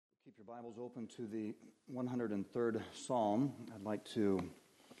Bibles open to the 103rd Psalm. I'd like to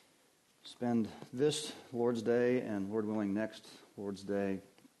spend this Lord's Day and, Lord willing, next Lord's Day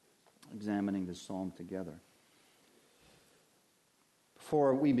examining this psalm together.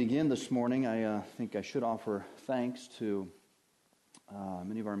 Before we begin this morning, I think I should offer thanks to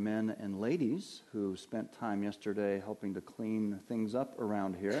many of our men and ladies who spent time yesterday helping to clean things up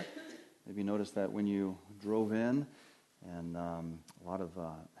around here. Maybe you noticed that when you drove in, and a lot of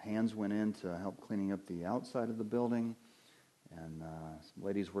hands went in to help cleaning up the outside of the building. And some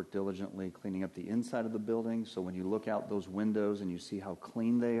ladies worked diligently cleaning up the inside of the building. So when you look out those windows and you see how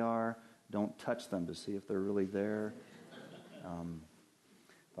clean they are, don't touch them to see if they're really there.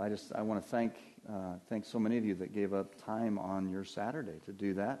 But I want to thank so many of you that gave up time on your Saturday to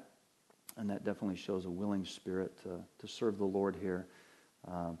do that. And that definitely shows a willing spirit to serve the Lord here.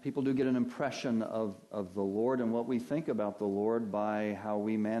 People do get an impression of the Lord and what we think about the Lord by how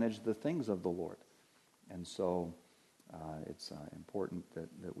we manage the things of the Lord. And so it's important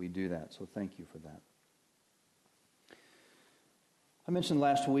that we do that. So thank you for that. I mentioned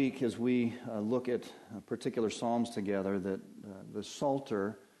last week as we look at particular psalms together that the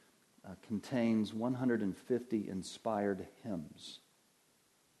Psalter contains 150 inspired hymns.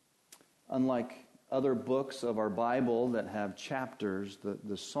 Unlike other books of our Bible that have chapters,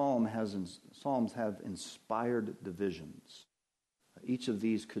 the Psalms have inspired divisions. Each of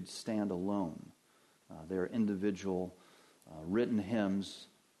these could stand alone. They're individual written hymns,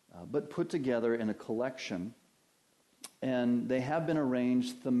 but put together in a collection, and they have been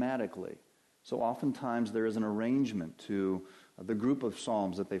arranged thematically. So oftentimes there is an arrangement to the group of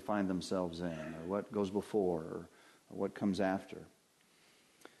psalms that they find themselves in, or what goes before, or what comes after.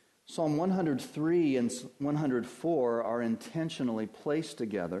 Psalm 103 and 104 are intentionally placed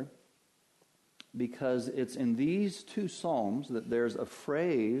together because it's in these two psalms that there's a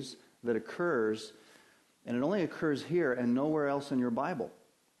phrase that occurs, and it only occurs here and nowhere else in your Bible.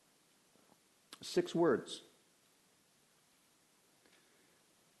 6 words.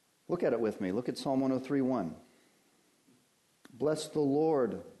 Look at it with me. Look at Psalm 103:1. Bless the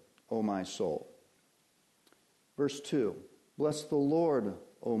Lord, O my soul. Verse 2. Bless the Lord,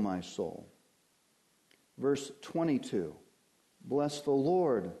 O my soul. Verse 22. Bless the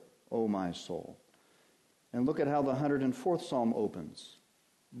Lord, O my soul. And look at how the 104th Psalm opens.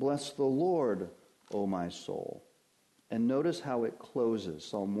 Bless the Lord, O my soul. And notice how it closes.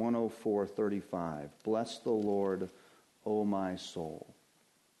 Psalm 104:35. Bless the Lord, O my soul.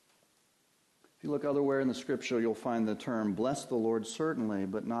 If you look elsewhere in the Scripture, you'll find the term bless the Lord certainly,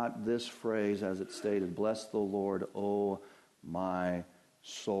 but not this phrase as it's stated. Bless the Lord, O my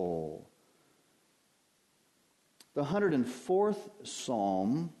soul. The 104th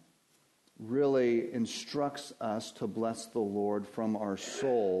Psalm really instructs us to bless the Lord from our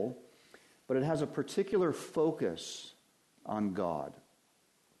soul, but it has a particular focus on God.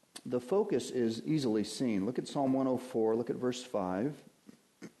 The focus is easily seen. Look at Psalm 104, look at verse 5.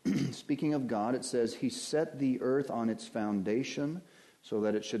 Speaking of God, it says, He set the earth on its foundation so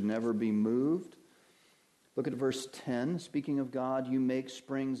that it should never be moved. Look at verse 10. Speaking of God, you make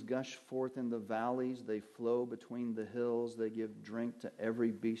springs gush forth in the valleys. They flow between the hills. They give drink to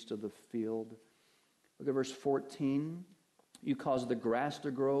every beast of the field. Look at verse 14. You cause the grass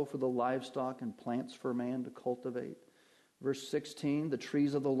to grow for the livestock and plants for man to cultivate. Verse 16. The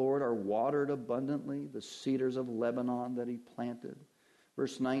trees of the Lord are watered abundantly, the cedars of Lebanon that He planted.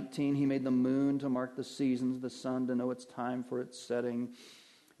 Verse 19. He made the moon to mark the seasons, the sun to know its time for its setting.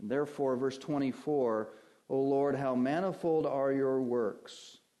 And therefore, verse 24. O Lord, how manifold are your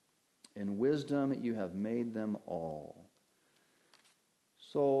works. In wisdom you have made them all.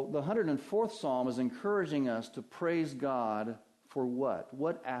 So the 104th Psalm is encouraging us to praise God for what?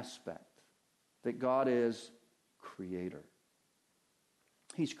 What aspect? That God is creator.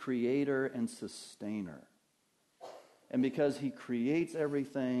 He's creator and sustainer. And because He creates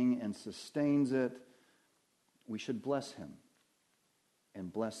everything and sustains it, we should bless Him.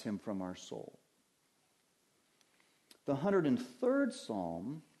 And bless Him from our soul. The 103rd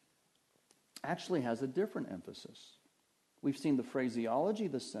Psalm actually has a different emphasis. We've seen the phraseology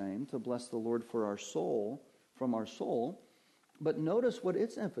the same, to bless the Lord for our soul, from our soul, but notice what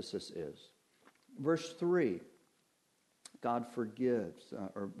its emphasis is. Verse 3, God forgives,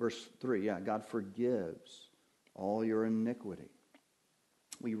 God forgives all your iniquity.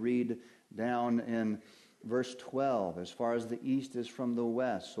 We read down in verse 12, as far as the east is from the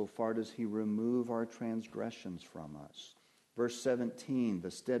west, so far does He remove our transgressions from us. Verse 17, the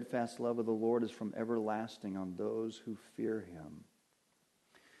steadfast love of the Lord is from everlasting on those who fear Him.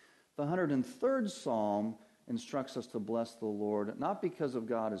 The 103rd Psalm instructs us to bless the Lord, not because of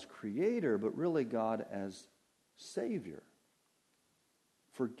God as creator, but really God as Savior,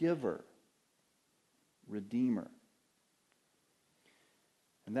 forgiver, redeemer.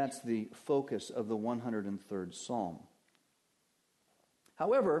 And that's the focus of the 103rd Psalm.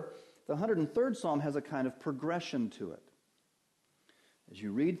 However, the 103rd Psalm has a kind of progression to it. As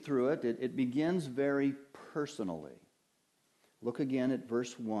you read through it, it begins very personally. Look again at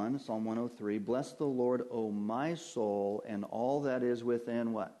verse 1, Psalm 103. Bless the Lord, O my soul, and all that is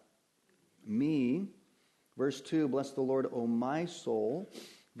within what? Me. Verse 2, bless the Lord, O my soul.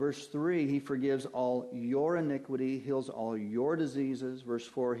 Verse 3, he forgives all your iniquity, heals all your diseases. Verse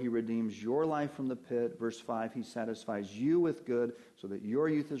 4, he redeems your life from the pit. Verse 5, he satisfies you with good so that your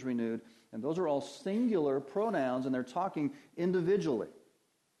youth is renewed. And those are all singular pronouns, and they're talking individually.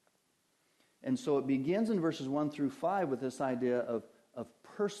 And so it begins in verses 1 through 5 with this idea of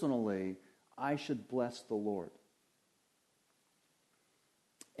personally, I should bless the Lord.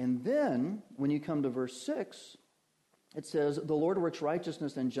 And then, when you come to verse 6, it says, the Lord works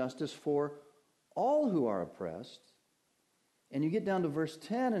righteousness and justice for all who are oppressed. And you get down to verse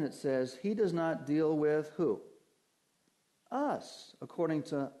 10 and it says, he does not deal with who? Us, according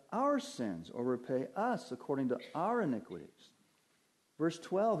to our sins, or repay us according to our iniquities. Verse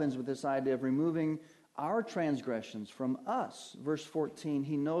 12 ends with this idea of removing our transgressions from us. Verse 14,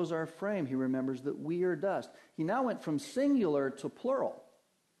 he knows our frame. He remembers that we are dust. He now went from singular to plural.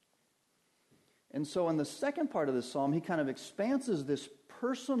 And so in the second part of this psalm, he kind of expands this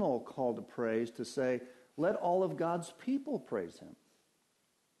personal call to praise to say, let all of God's people praise him.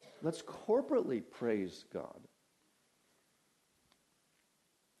 Let's corporately praise God.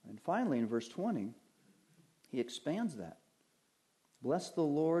 And finally, in verse 20, he expands that. Bless the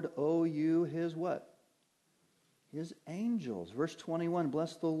Lord, O you, his what? His angels. Verse 21,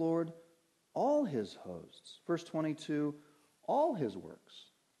 bless the Lord, all his hosts. Verse 22, all his works.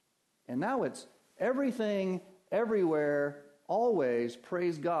 And now it's everything, everywhere, always,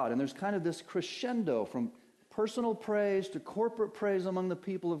 praise God. And there's kind of this crescendo from personal praise to corporate praise among the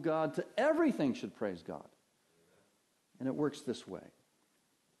people of God to everything should praise God. And it works this way.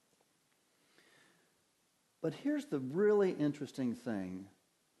 But here's the really interesting thing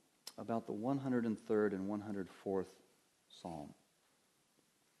about the 103rd and 104th Psalm.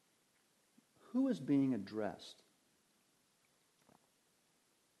 Who is being addressed?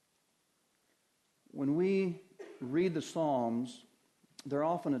 When we read the Psalms, they're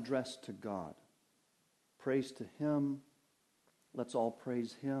often addressed to God. Praise to him. Let's all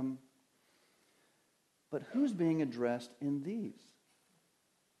praise him. But who's being addressed in these?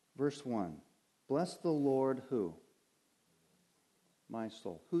 Verse 1. Bless the Lord who? My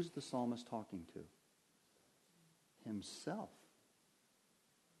soul. Who's the psalmist talking to? Himself.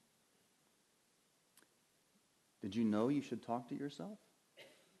 Did you know you should talk to yourself?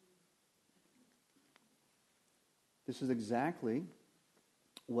 This is exactly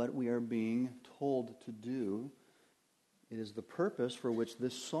what we are being told to do. It is the purpose for which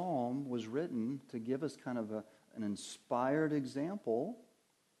this psalm was written, to give us kind of an inspired example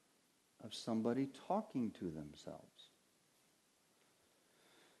of somebody talking to themselves.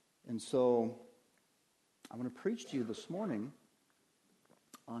 And so I'm going to preach to you this morning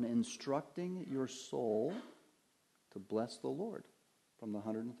on instructing your soul to bless the Lord from the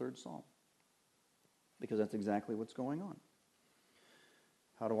 103rd Psalm. Because that's exactly what's going on.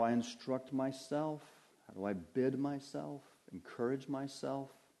 How do I instruct myself? How do I bid myself, encourage myself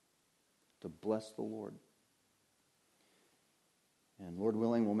to bless the Lord? And Lord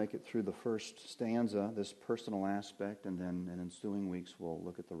willing, we'll make it through the first stanza, this personal aspect, and then in ensuing weeks we'll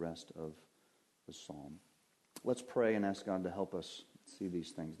look at the rest of the psalm. Let's pray and ask God to help us see these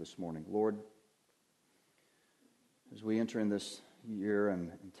things this morning. Lord, as we enter in this year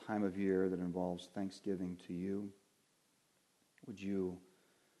and time of year that involves thanksgiving to you, would you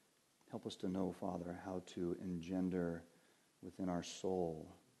help us to know, Father, how to engender within our soul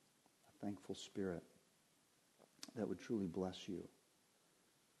a thankful spirit that would truly bless you.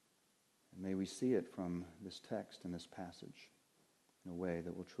 And may we see it from this text and this passage in a way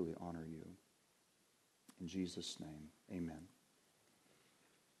that will truly honor you. In Jesus' name, amen.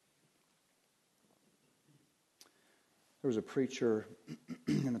 There was a preacher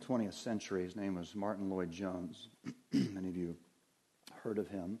in the 20th century. His name was Martin Lloyd-Jones. Many of you heard of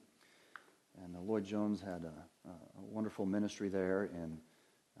him. And Lloyd-Jones had a wonderful ministry there in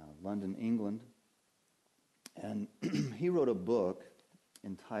London, England. And he wrote a book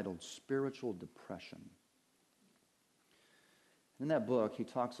entitled Spiritual Depression. In that book, he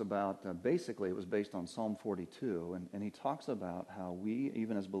talks about, basically it was based on Psalm 42, and he talks about how we,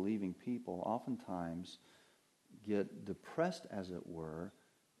 even as believing people, oftentimes get depressed, as it were,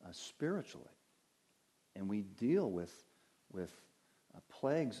 spiritually. And we deal with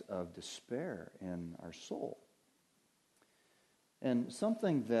plagues of despair in our soul. And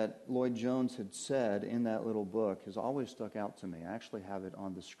something that Lloyd Jones had said in that little book has always stuck out to me. I actually have it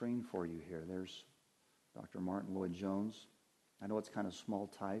on the screen for you here. There's Dr. Martin Lloyd Jones. I know it's kind of small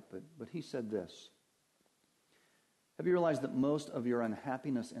type, but he said this. Have you realized that most of your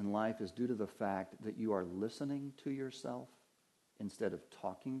unhappiness in life is due to the fact that you are listening to yourself instead of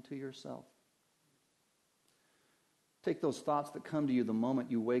talking to yourself? Take those thoughts that come to you the moment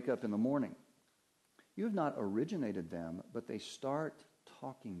you wake up in the morning. You have not originated them, but they start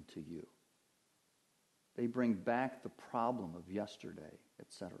talking to you. They bring back the problem of yesterday,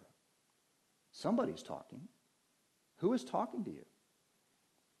 etc. Somebody's talking. Who is talking to you?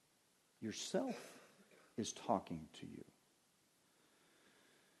 Yourself is talking to you.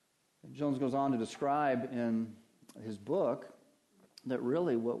 And Jones goes on to describe in his book that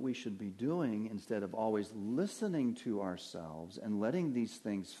really what we should be doing, instead of always listening to ourselves and letting these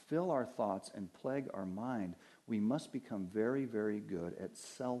things fill our thoughts and plague our mind, we must become very, very good at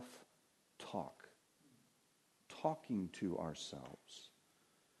self-talk, talking to ourselves.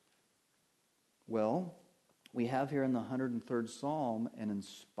 Well, we have here in the 103rd Psalm an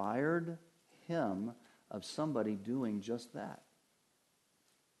inspired hymn of somebody doing just that.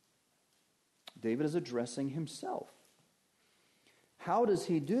 David is addressing himself. How does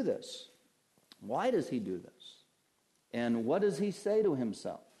he do this? Why does he do this? And what does he say to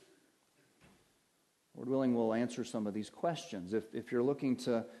himself? Lord willing, we'll answer some of these questions. If you're looking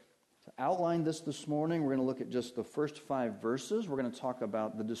to outline this morning, we're going to look at just the first 5 verses. We're going to talk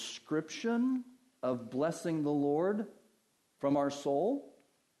about the description of blessing the Lord from our soul.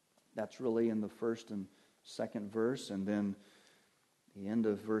 That's really in the first and second verse. And then the end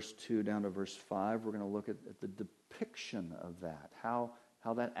of verse 2 down to verse 5, we're going to look at the depiction of that, how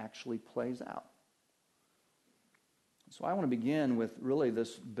that actually plays out. So I want to begin with really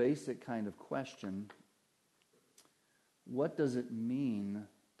this basic kind of question. What does it mean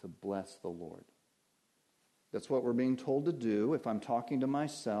to bless the Lord? That's what we're being told to do. If I'm talking to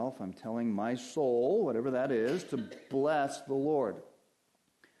myself, I'm telling my soul, whatever that is, to bless the Lord.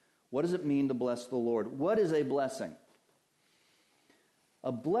 What does it mean to bless the Lord? What is a blessing?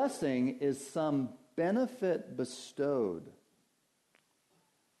 A blessing is some benefit bestowed.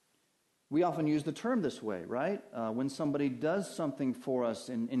 We often use the term this way, right? When somebody does something for us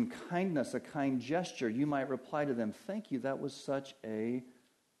in kindness, a kind gesture, you might reply to them, "Thank you, that was such a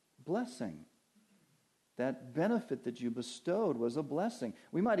blessing." That benefit that you bestowed was a blessing.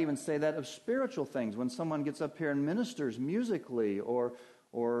 We might even say that of spiritual things. When someone gets up here and ministers musically or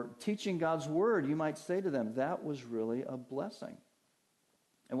teaching God's word, you might say to them, "That was really a blessing."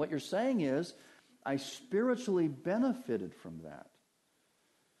 And what you're saying is, I spiritually benefited from that.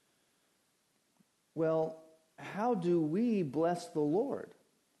 Well, how do we bless the Lord?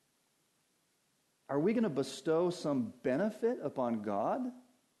 Are we going to bestow some benefit upon God?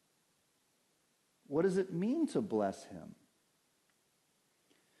 What does it mean to bless Him?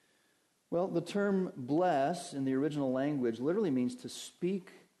 Well, the term bless in the original language literally means to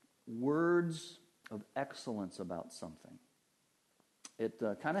speak words of excellence about something. It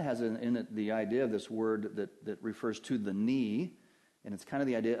kind of has in it the idea of this word that refers to the knee, and it's kind of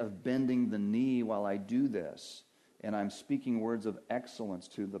the idea of bending the knee while I do this, and I'm speaking words of excellence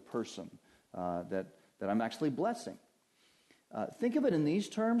to the person that I'm actually blessing. Think of it in these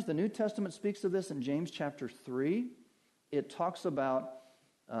terms. The New Testament speaks of this in James chapter 3. It talks about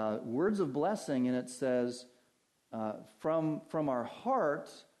words of blessing, and it says, from our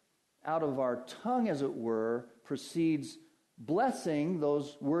heart, out of our tongue, as it were, proceeds blessing,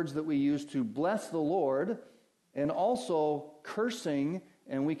 those words that we use to bless the Lord, and also cursing,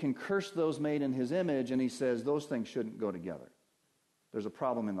 and we can curse those made in His image, and he says those things shouldn't go together. There's a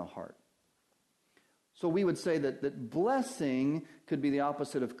problem in the heart. So we would say that blessing could be the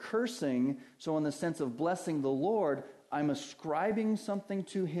opposite of cursing. So in the sense of blessing the Lord, I'm ascribing something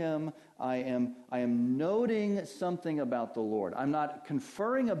to Him. I am noting something about the Lord. I'm not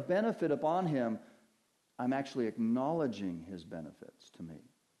conferring a benefit upon Him. I'm actually acknowledging His benefits to me.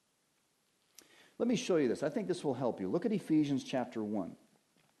 Let me show you this. I think this will help you. Look at Ephesians chapter 1.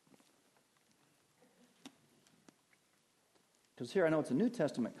 Because here I know it's a New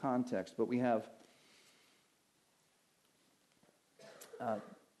Testament context, but we have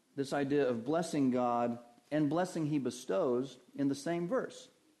this idea of blessing God and blessing He bestows in the same verse.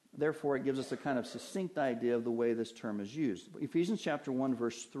 Therefore, it gives us a kind of succinct idea of the way this term is used. Ephesians chapter 1,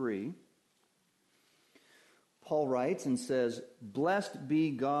 verse 3. Paul writes and says, "Blessed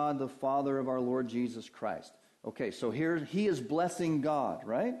be God, the Father of our Lord Jesus Christ." Okay, so here he is blessing God,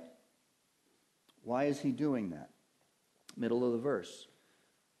 right? Why is he doing that? Middle of the verse.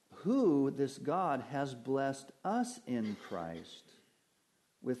 Who, this God, has blessed us in Christ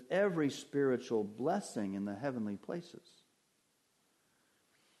with every spiritual blessing in the heavenly places.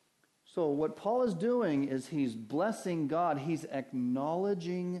 So what Paul is doing is he's blessing God. He's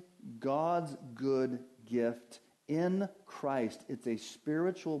acknowledging God's good gift in Christ. It's a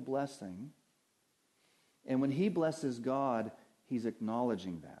spiritual blessing. And when he blesses God, he's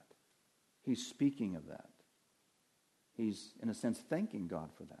acknowledging that. He's speaking of that. He's, in a sense, thanking God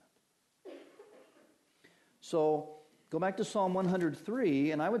for that. So, go back to Psalm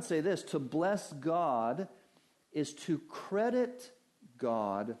 103, and I would say this: to bless God is to credit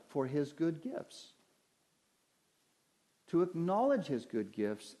God for his good gifts. To acknowledge his good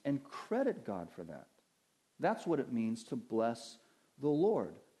gifts and credit God for that. That's what it means to bless the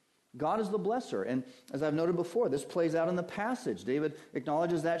Lord. God is the blesser. And as I've noted before, this plays out in the passage. David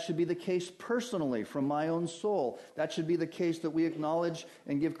acknowledges that should be the case personally from my own soul. That should be the case that we acknowledge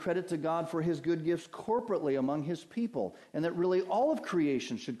and give credit to God for his good gifts corporately among his people. And that really all of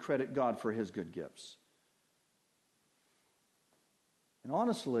creation should credit God for his good gifts. And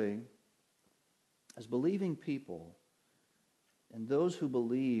honestly, as believing people and those who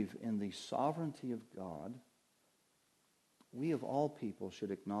believe in the sovereignty of God, we of all people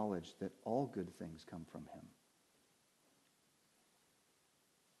should acknowledge that all good things come from him.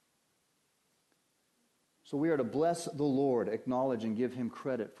 So we are to bless the Lord, acknowledge and give him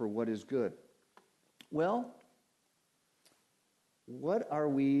credit for what is good. Well, what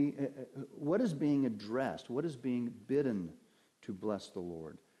is being addressed? What is being bidden to bless the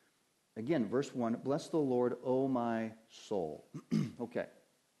Lord? Again, verse 1, bless the Lord, O my soul. Okay.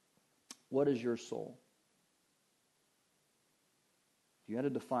 What is your soul? If you had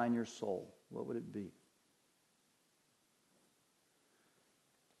to define your soul, what would it be?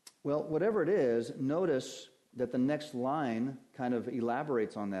 Well, whatever it is, notice that the next line kind of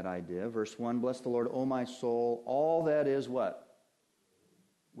elaborates on that idea. Verse 1, bless the Lord, O my soul, all that is what?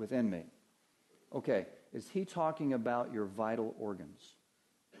 Within me. Okay, is he talking about your vital organs?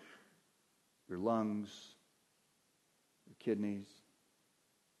 Your lungs, your kidneys?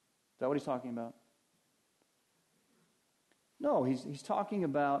 Is that what he's talking about? No, he's talking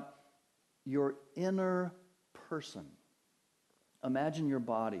about your inner person. Imagine your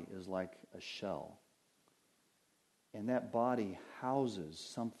body is like a shell. And that body houses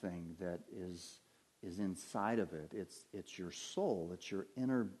something that is inside of it. It's your soul. It's your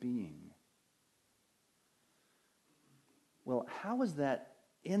inner being. Well, how is that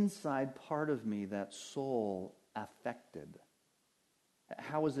inside part of me, that soul, affected?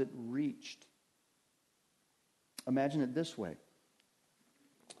 How is it reached? Imagine it this way.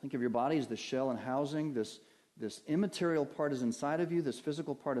 Think of your body as the shell and housing. This immaterial part is inside of you. This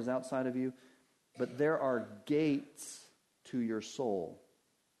physical part is outside of you. But there are gates to your soul.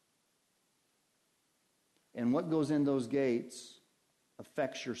 And what goes in those gates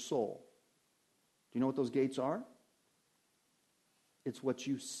affects your soul. Do you know what those gates are? It's what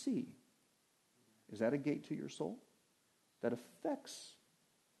you see. Is that a gate to your soul? That affects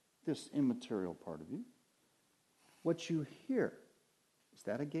this immaterial part of you. What you hear, is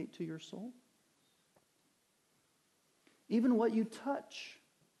that a gate to your soul? Even what you touch,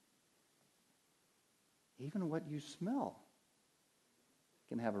 even what you smell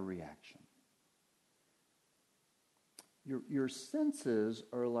can have a reaction. Your senses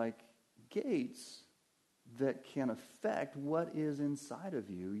are like gates that can affect what is inside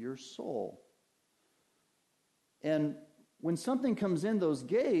of you, your soul. And when something comes in those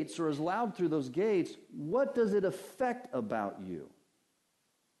gates or is allowed through those gates, what does it affect about you?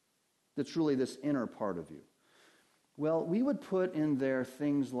 That's really this inner part of you. Well, we would put in there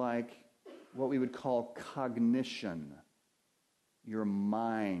things like what we would call cognition, your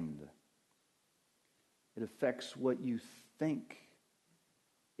mind. It affects what you think.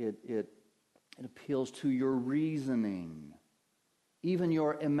 It appeals to your reasoning, even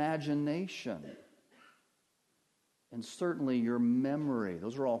your imagination. And certainly your memory.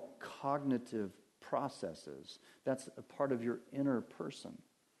 Those are all cognitive processes. That's a part of your inner person.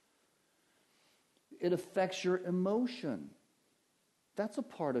 It affects your emotion. That's a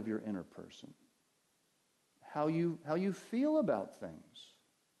part of your inner person. How you feel about things.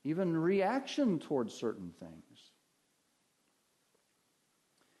 Even reaction towards certain things.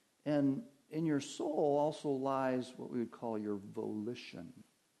 And in your soul also lies what we would call your volition,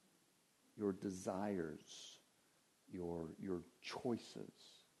 your desires, your choices,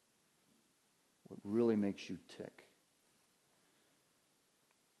 what really makes you tick.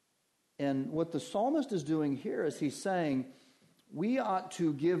 And what the psalmist is doing here is he's saying, we ought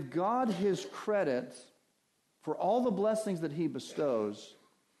to give God his credit for all the blessings that he bestows,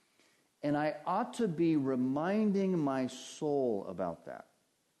 and I ought to be reminding my soul about that,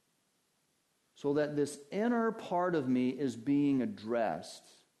 so that this inner part of me is being addressed,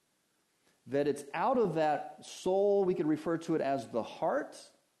 that it's out of that soul, we could refer to it as the heart,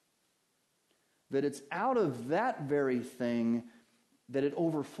 that it's out of that very thing that it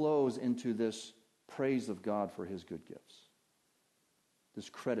overflows into this praise of God for his good gifts, this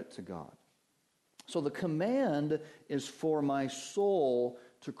credit to God. So the command is for my soul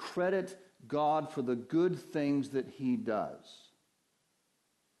to credit God for the good things that he does.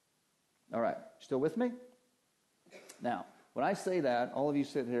 All right, still with me? Now, when I say that, all of you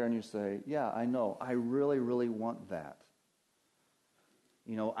sit here and you say, yeah, I know, I really, really want that.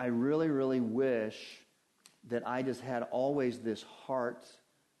 You know, I really, really wish that I just had always this heart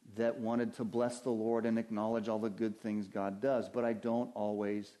that wanted to bless the Lord and acknowledge all the good things God does, but I don't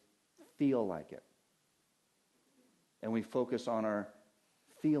always feel like it. And we focus on our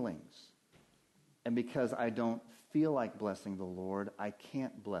feelings. And because I don't feel like blessing the Lord, I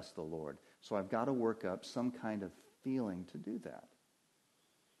can't bless the Lord. So I've got to work up some kind of feeling to do that.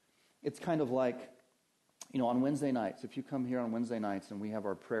 It's kind of like, you know, on Wednesday nights, if you come here on Wednesday nights and we have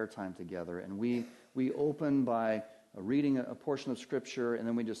our prayer time together, and we open by reading a portion of Scripture, and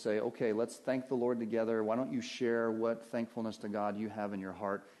then we just say, okay, let's thank the Lord together. Why don't you share what thankfulness to God you have in your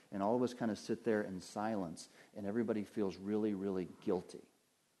heart? And all of us kind of sit there in silence, and everybody feels really, really guilty.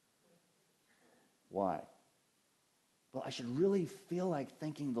 Why? Well, I should really feel like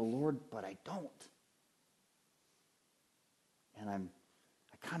thanking the Lord, but I don't. And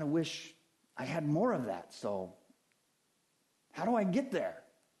I kind of wish I had more of that, so how do I get there?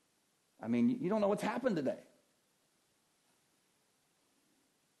 I mean, you don't know what's happened today.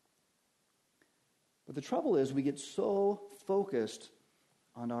 But the trouble is we get so focused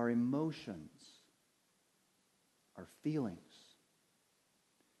on our emotions, our feelings,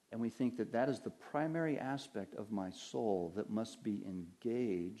 and we think that that is the primary aspect of my soul that must be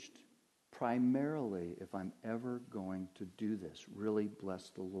engaged primarily if I'm ever going to do this, really bless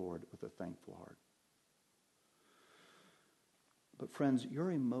the Lord with a thankful heart. But friends,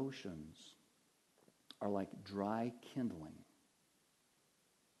 your emotions are like dry kindling.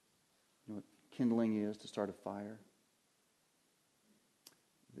 You know what kindling is to start a fire?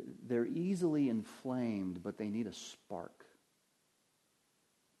 They're easily inflamed, but they need a spark.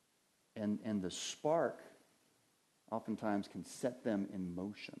 And the spark oftentimes can set them in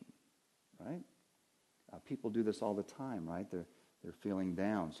motion, right? People do this all the time, right? They're feeling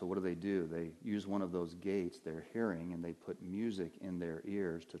down. So what do? They use one of those gates, their hearing, and they put music in their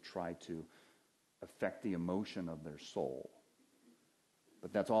ears to try to affect the emotion of their soul.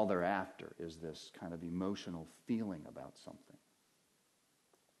 But that's all they're after, is this kind of emotional feeling about something.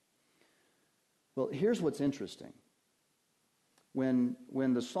 Well, here's what's interesting. When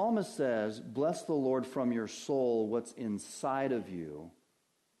the psalmist says, bless the Lord from your soul, what's inside of you,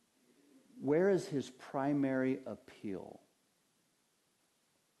 where is his primary appeal?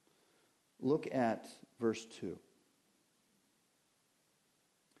 Look at verse 2.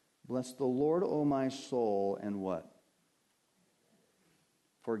 Bless the Lord, O my soul, and what?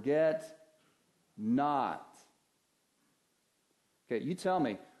 Forget not. Okay, you tell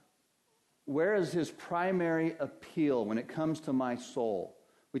me, where is his primary appeal when it comes to my soul?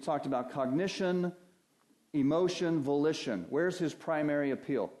 We talked about cognition, emotion, volition. Where's his primary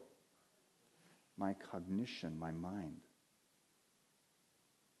appeal? My cognition, my mind.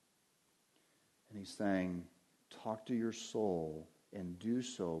 And he's saying, talk to your soul and do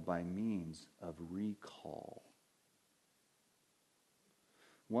so by means of recall.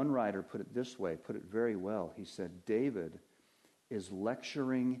 One writer put it this way, put it very well. He said, David is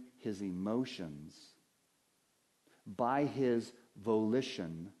lecturing his emotions by his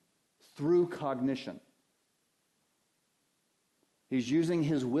volition through cognition. He's using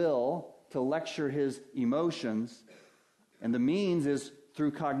his will to lecture his emotions, and the means is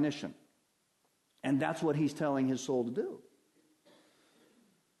through cognition. And that's what he's telling his soul to do.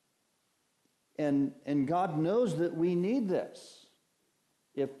 And God knows that we need this.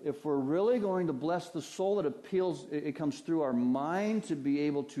 If we're really going to bless the soul, it comes through our mind to be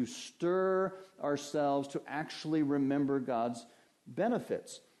able to stir ourselves to actually remember God's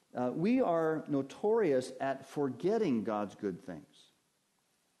benefits. We are notorious at forgetting God's good things.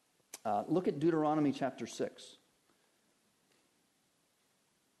 Look at Deuteronomy chapter 6.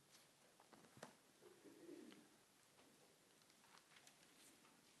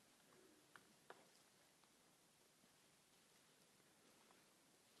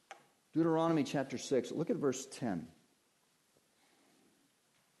 Deuteronomy chapter 6, look at verse 10.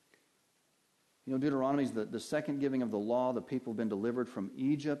 You know, Deuteronomy is the second giving of the law. The people have been delivered from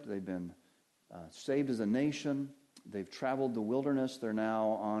Egypt. They've been saved as a nation. They've traveled the wilderness. They're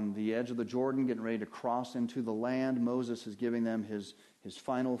now on the edge of the Jordan, getting ready to cross into the land. Moses is giving them his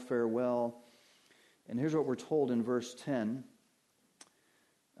final farewell. And here's what we're told in verse 10.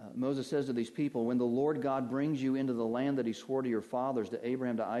 Moses says to these people, when the Lord God brings you into the land that he swore to your fathers, to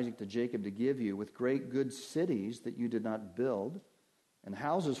Abraham, to Isaac, to Jacob, to give you, with great good cities that you did not build, and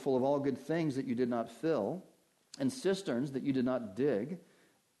houses full of all good things that you did not fill, and cisterns that you did not dig,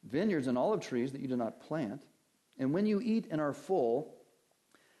 vineyards and olive trees that you did not plant, and when you eat and are full,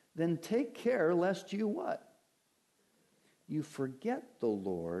 then take care lest you what? You forget the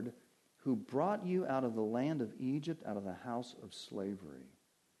Lord who brought you out of the land of Egypt, out of the house of slavery.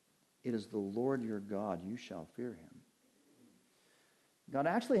 It is the Lord your God. You shall fear him. God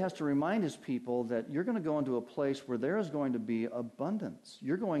actually has to remind his people that you're going to go into a place where there is going to be abundance.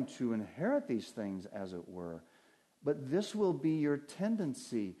 You're going to inherit these things, as it were. But this will be your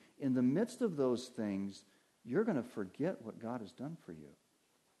tendency. In the midst of those things, you're going to forget what God has done for you.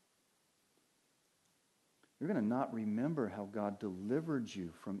 You're going to not remember how God delivered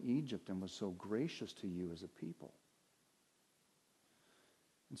you from Egypt and was so gracious to you as a people.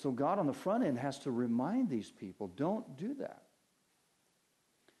 And so God on the front end has to remind these people, don't do that.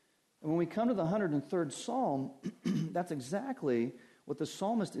 And when we come to the 103rd Psalm, that's exactly what the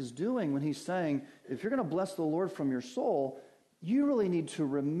psalmist is doing when he's saying, if you're going to bless the Lord from your soul, you really need to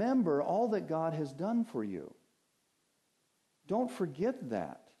remember all that God has done for you. Don't forget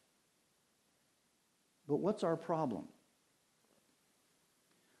that. But what's our problem?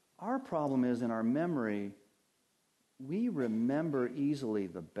 Our problem is in our memory, we remember easily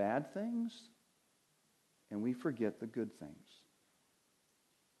the bad things and we forget the good things.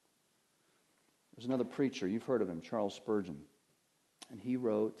 There's another preacher, you've heard of him, Charles Spurgeon, and he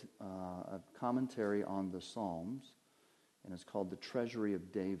wrote a commentary on the Psalms, and it's called The Treasury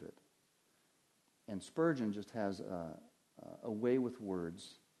of David. And Spurgeon just has a way with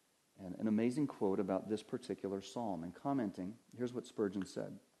words and an amazing quote about this particular psalm. And commenting, here's what Spurgeon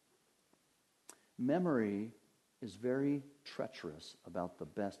said. Memory is very treacherous about the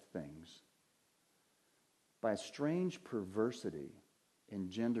best things. By a strange perversity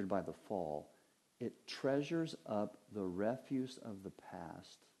engendered by the fall, it treasures up the refuse of the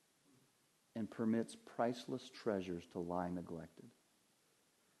past and permits priceless treasures to lie neglected.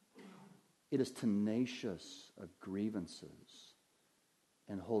 It is tenacious of grievances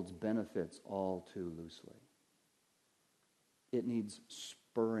and holds benefits all too loosely. It needs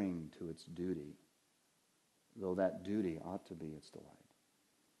spurring to its duty, though that duty ought to be its delight.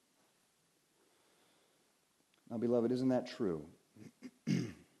 Now, beloved, isn't that true?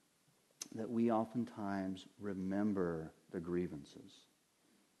 That we oftentimes remember the grievances.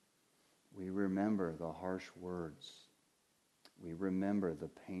 We remember the harsh words. We remember the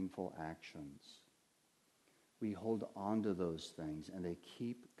painful actions. We hold on to those things, and they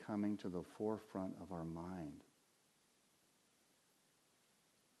keep coming to the forefront of our mind.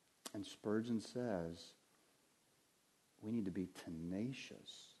 And Spurgeon says, we need to be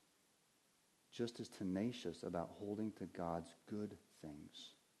tenacious, just as tenacious about holding to God's good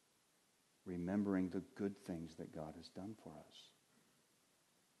things, remembering the good things that God has done for us.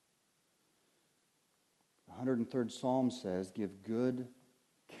 The 103rd Psalm says, give good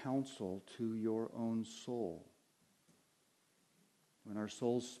counsel to your own soul. When our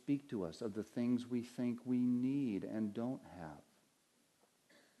souls speak to us of the things we think we need and don't have.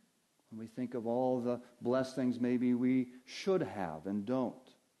 When we think of all the blessed things maybe we should have and don't.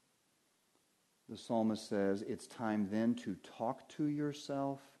 The psalmist says it's time then to talk to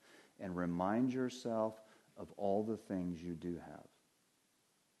yourself and remind yourself of all the things you do have.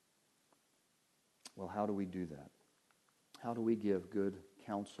 Well, how do we do that? How do we give good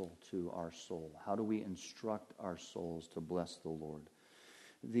counsel to our soul? How do we instruct our souls to bless the Lord?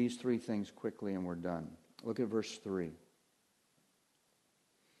 These three things quickly and we're done. Look at verse 3.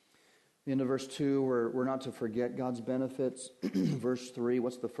 The end of verse 2, we're not to forget God's benefits. Verse 3,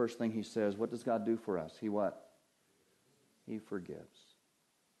 what's the first thing he says? What does God do for us? He what? He forgives.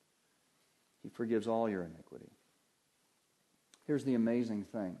 He forgives all your iniquity. Here's the amazing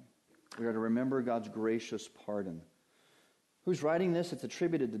thing. We are to remember God's gracious pardon. Who's writing this? It's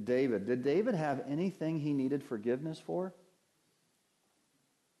attributed to David. Did David have anything he needed forgiveness for?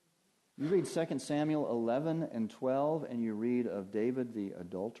 You read 2 Samuel 11 and 12, and you read of David the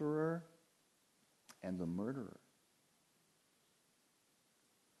adulterer and the murderer.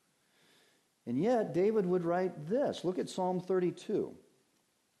 And yet, David would write this. Look at Psalm 32.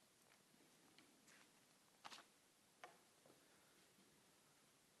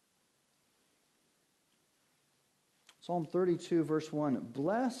 Psalm 32, verse 1,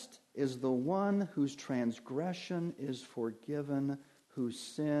 blessed is the one whose transgression is forgiven, whose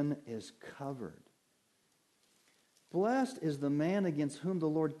sin is covered. Blessed is the man against whom the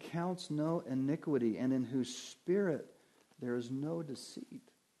Lord counts no iniquity, and in whose spirit there is no deceit.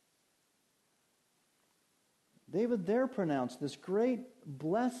 David there pronounced this great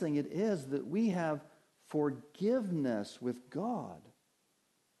blessing it is that we have forgiveness with God.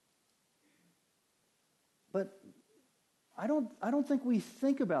 But I don't think we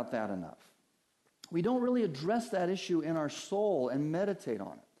think about that enough. We don't really address that issue in our soul and meditate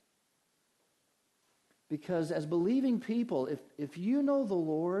on it. Because as believing people, if you know the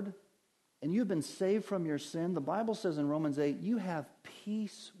Lord and you've been saved from your sin, the Bible says in Romans 8, you have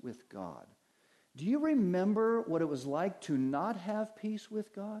peace with God. Do you remember what it was like to not have peace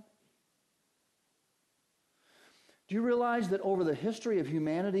with God? Do you realize that over the history of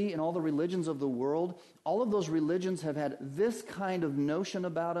humanity and all the religions of the world, all of those religions have had this kind of notion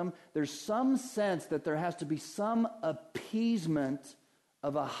about them? There's some sense that there has to be some appeasement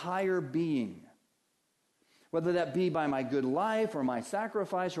of a higher being. Whether that be by my good life or my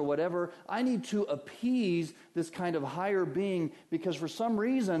sacrifice or whatever, I need to appease this kind of higher being because for some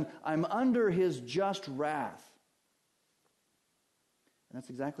reason I'm under his just wrath. And that's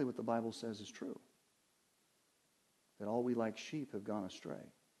exactly what the Bible says is true. That all we like sheep have gone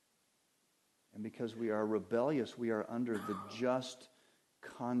astray. And because we are rebellious, we are under the just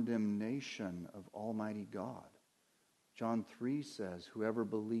condemnation of Almighty God. John 3 says, whoever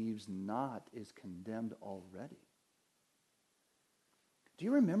believes not is condemned already. Do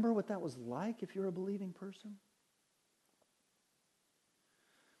you remember what that was like if you're a believing person?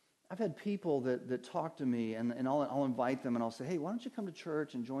 I've had people that talk to me, and I'll invite them, and I'll say, hey, why don't you come to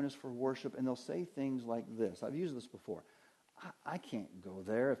church and join us for worship? And they'll say things like this. I've used this before. I can't go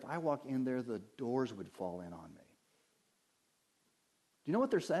there. If I walk in there, the doors would fall in on me. Do you know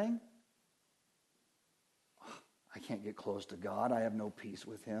what they're saying? I can't get close to God. I have no peace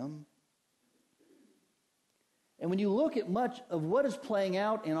with him. And when you look at much of what is playing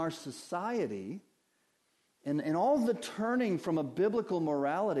out in our society, and all the turning from a biblical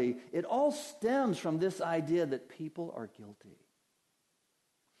morality, it all stems from this idea that people are guilty.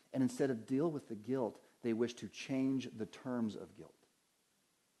 And instead of deal with the guilt, they wish to change the terms of guilt.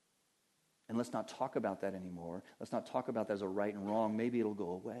 And let's not talk about that anymore. Let's not talk about that as a right and wrong. Maybe it'll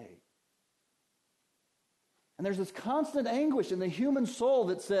go away. And there's this constant anguish in the human soul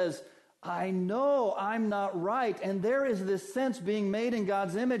that says, I know I'm not right. And there is this sense being made in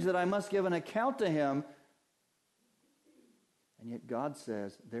God's image that I must give an account to him. And yet God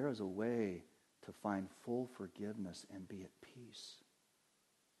says there is a way to find full forgiveness and be at peace.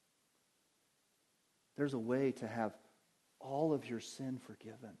 There's a way to have all of your sin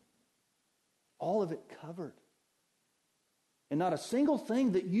forgiven. All of it covered. And not a single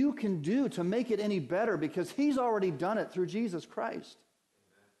thing that you can do to make it any better because he's already done it through Jesus Christ.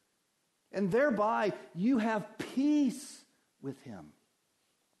 Amen. And thereby you have peace with him.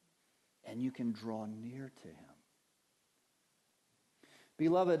 And you can draw near to him.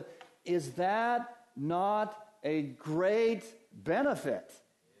 Beloved, is that not a great benefit?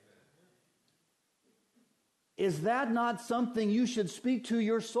 Is that not something you should speak to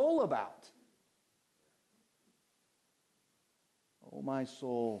your soul about? Oh, my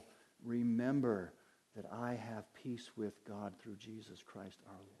soul, remember that I have peace with God through Jesus Christ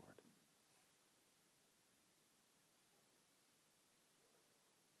our Lord.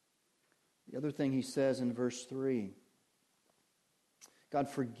 The other thing he says in verse 3, God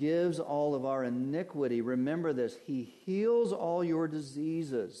forgives all of our iniquity. Remember this, he heals all your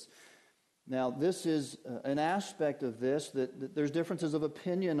diseases. Now, this is an aspect of this that there's differences of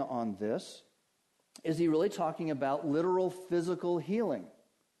opinion on this. Is he really talking about literal physical healing?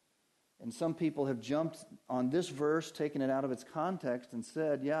 And some people have jumped on this verse, taken it out of its context, and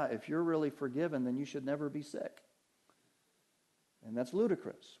said, yeah, if you're really forgiven, then you should never be sick. And that's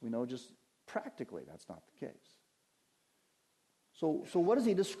ludicrous. We know just practically that's not the case. So what is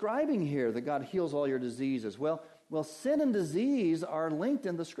he describing here, that God heals all your diseases? Well, sin and disease are linked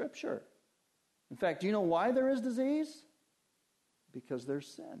in the Scripture. In fact, do you know why there is disease? Because there's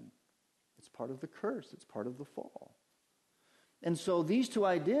sin. It's part of the curse. It's part of the fall. And so these two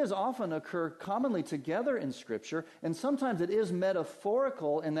ideas often occur commonly together in Scripture, and sometimes it is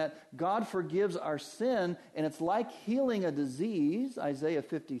metaphorical in that God forgives our sin, and it's like healing a disease. Isaiah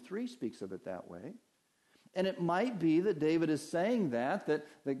 53 speaks of it that way. And it might be that David is saying that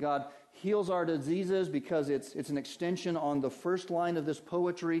God heals our diseases because it's an extension on the first line of this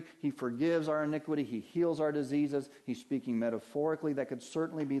poetry. He forgives our iniquity. He heals our diseases. He's speaking metaphorically. That could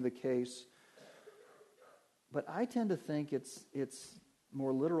certainly be the case. But I tend to think it's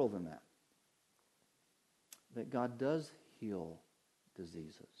more literal than that. That God does heal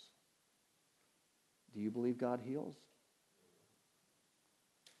diseases. Do you believe God heals?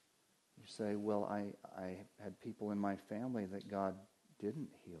 You say, well, I had people in my family that God didn't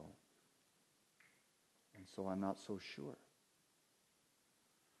heal. And so I'm not so sure.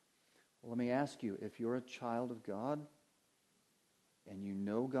 Well, let me ask you, if you're a child of God and you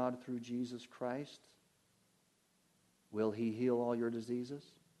know God through Jesus Christ, will He heal all your diseases?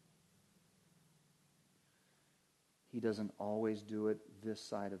 He doesn't always do it this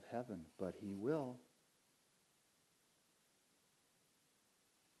side of heaven, but He will.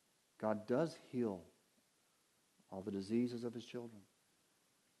 God does heal all the diseases of His children.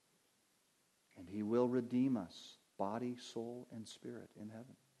 And He will redeem us, body, soul, and spirit in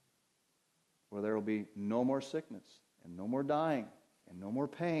heaven, where there will be no more sickness and no more dying and no more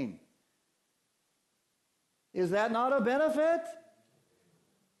pain. Is that not a benefit?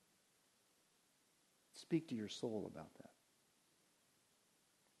 Speak to your soul about that.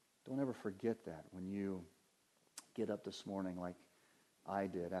 Don't ever forget that when you get up this morning like I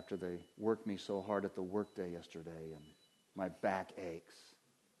did after they worked me so hard at the workday yesterday and my back aches.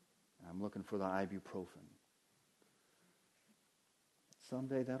 And I'm looking for the ibuprofen.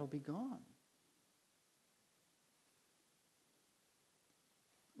 Someday that'll be gone.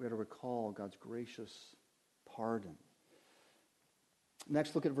 We have to recall God's gracious pardon.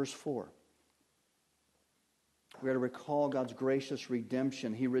 Next, look at verse 4. We are to recall God's gracious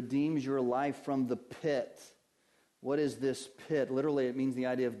redemption. He redeems your life from the pit. What is this pit? Literally, it means the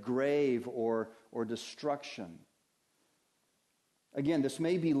idea of grave or destruction. Again, this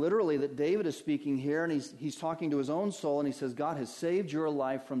may be literally that David is speaking here, and he's talking to his own soul, and he says, God has saved your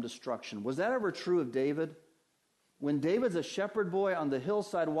life from destruction. Was that ever true of David? When David's a shepherd boy on the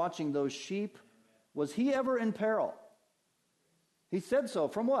hillside watching those sheep, was he ever in peril? He said so.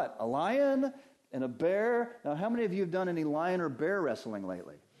 From what? A lion and a bear? Now, how many of you have done any lion or bear wrestling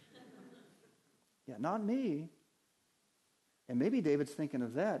lately? Yeah, not me. And maybe David's thinking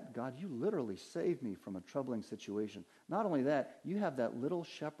of that. God, you literally saved me from a troubling situation. Not only that, you have that little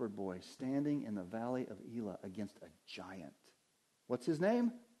shepherd boy standing in the valley of Elah against a giant. What's his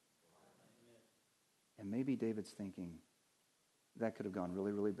name? And maybe David's thinking, that could have gone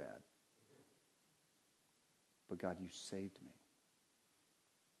really, really bad. But God, you saved me.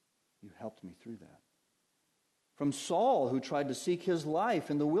 You helped me through that. From Saul, who tried to seek his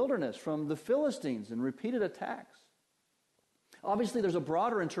life in the wilderness, from the Philistines and repeated attacks. Obviously, there's a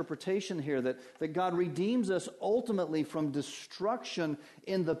broader interpretation here that God redeems us ultimately from destruction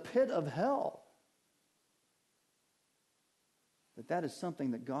in the pit of hell. That is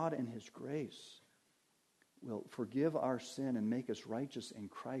something that God in His grace will forgive our sin and make us righteous in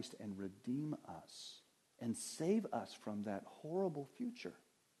Christ and redeem us and save us from that horrible future.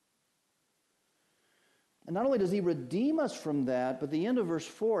 And not only does He redeem us from that, but the end of verse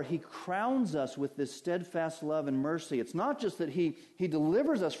 4, He crowns us with this steadfast love and mercy. It's not just that He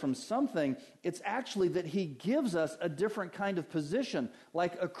delivers us from something, it's actually that He gives us a different kind of position,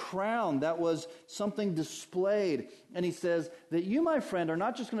 like a crown that was something displayed. And He says that you, my friend, are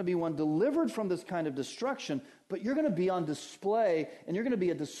not just going to be one delivered from this kind of destruction, but you're going to be on display, and you're going to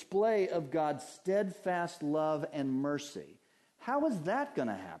be a display of God's steadfast love and mercy. How is that going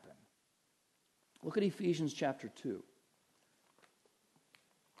to happen? Look at Ephesians chapter 2.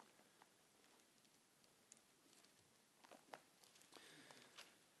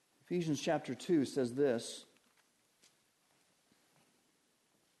 Ephesians chapter 2 says this.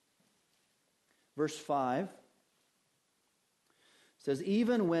 Verse 5 says,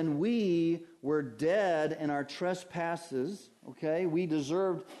 even when we were dead in our trespasses, okay, we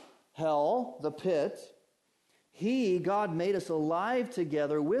deserved hell, the pit, God made us alive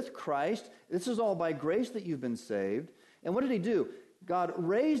together with Christ. This is all by grace that you've been saved. And what did He do? God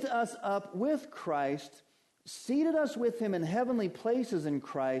raised us up with Christ, seated us with Him in heavenly places in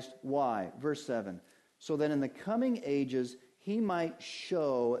Christ. Why? Verse 7. So that in the coming ages He might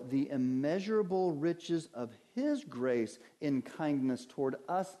show the immeasurable riches of His grace in kindness toward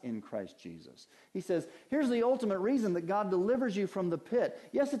us in Christ Jesus. He says, here's the ultimate reason that God delivers you from the pit.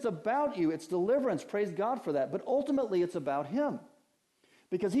 Yes, it's about you. It's deliverance. Praise God for that. But ultimately, it's about Him.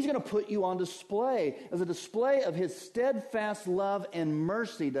 Because He's going to put you on display as a display of His steadfast love and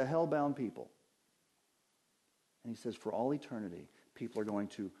mercy to hell-bound people. And He says, for all eternity, people are going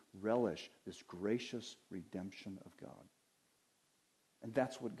to relish this gracious redemption of God. And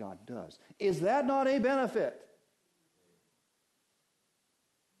that's what God does. Is that not a benefit?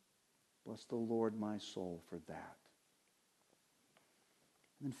 Bless the Lord, my soul, for that.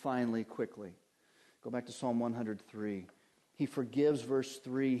 And then finally, quickly, Go back to Psalm 103. He forgives, verse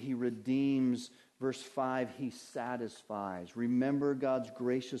 3. He redeems, verse 5. He satisfies. Remember God's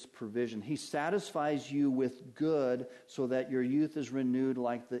gracious provision. He satisfies you with good so that your youth is renewed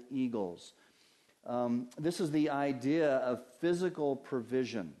like the eagles. This is the idea of physical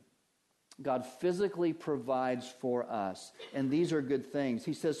provision. God physically provides for us, and these are good things.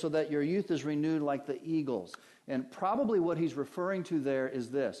 He says, so that your youth is renewed like the eagles. And probably what he's referring to there is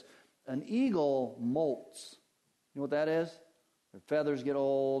this. An eagle molts. You know what that is? Their feathers get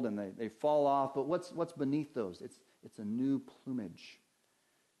old and they fall off, but what's beneath those? It's a new plumage.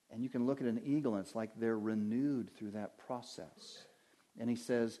 And you can look at an eagle and it's like they're renewed through that process. And he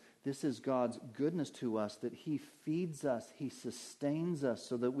says, this is God's goodness to us, that he feeds us, he sustains us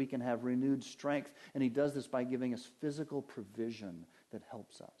so that we can have renewed strength. And he does this by giving us physical provision that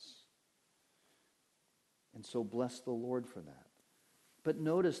helps us. And so bless the Lord for that. But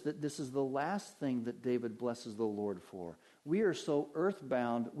notice that this is the last thing that David blesses the Lord for. We are so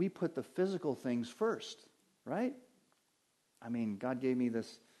earthbound, we put the physical things first, right? I mean, God gave me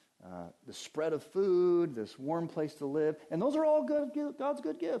this the spread of food, this warm place to live, and those are all God's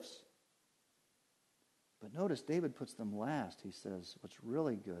good gifts. But notice David puts them last. He says what's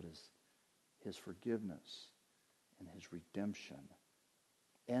really good is his forgiveness and his redemption,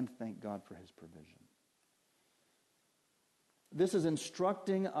 and thank God for his provision. This is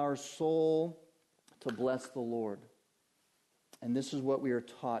instructing our soul to bless the Lord. And this is what we are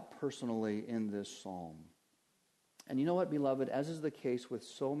taught personally in this psalm. And you know what, beloved, as is the case with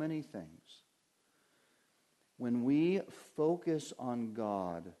so many things, when we focus on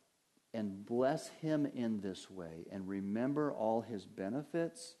God and bless him in this way and remember all his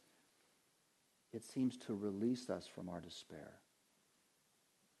benefits, it seems to release us from our despair.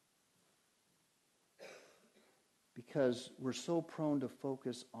 Because we're so prone to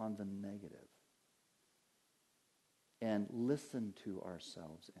focus on the negative and listen to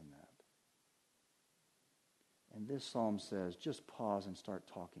ourselves in that. And this psalm says, just pause and start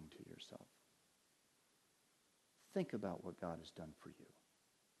talking to yourself. Think about what God has done for you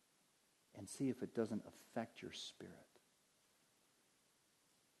and see if it doesn't affect your spirit.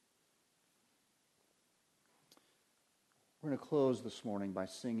 We're going to close this morning by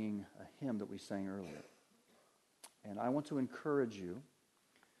singing a hymn that we sang earlier. And I want to encourage you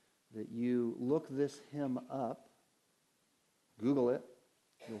that you look this hymn up, Google it,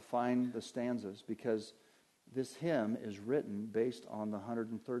 you'll find the stanzas, because this hymn is written based on the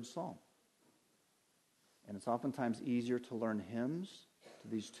 103rd Psalm. And it's oftentimes easier to learn hymns to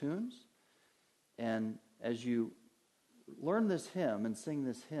these tunes. And as you learn this hymn and sing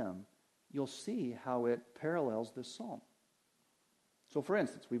this hymn, you'll see how it parallels this psalm. So for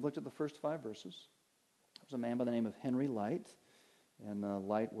instance, we've looked at the first 5 verses. There was a man by the name of Henry Light, and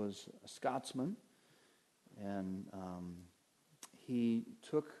Light was a Scotsman, and he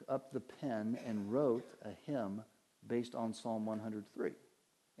took up the pen and wrote a hymn based on Psalm 103.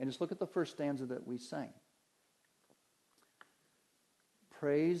 And just look at the first stanza that we sang.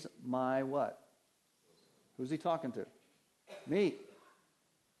 Praise my what? Who's he talking to? Me.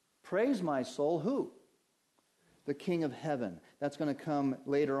 Praise my soul, who? The King of heaven. That's going to come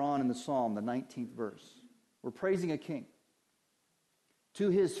later on in the psalm, the 19th verse. We're praising a king. To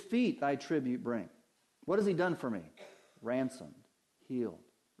his feet thy tribute bring. What has he done for me? Ransomed, healed,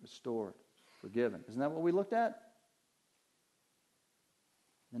 restored, forgiven. Isn't that what we looked at?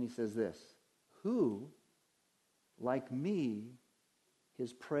 Then he says this, who, like me,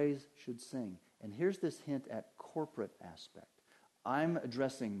 his praise should sing. And here's this hint at corporate aspect. I'm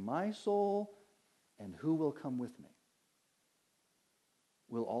addressing my soul, and who will come with me?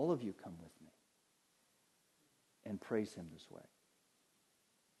 Will all of you come with me and praise him this way?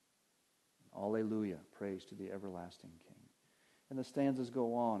 Alleluia, praise to the everlasting King. And the stanzas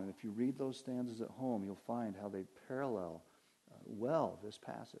go on, and if you read those stanzas at home, you'll find how they parallel well this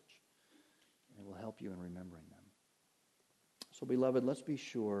passage. And it will help you in remembering them. So, beloved, let's be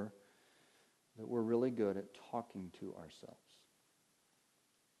sure that we're really good at talking to ourselves.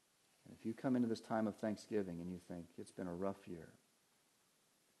 And if you come into this time of Thanksgiving and you think, it's been a rough year,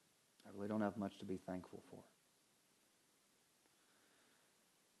 I really don't have much to be thankful for,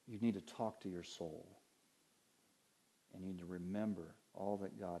 you need to talk to your soul. And you need to remember all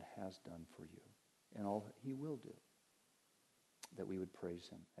that God has done for you and all that he will do, that we would praise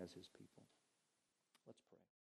him as his people. Let's pray.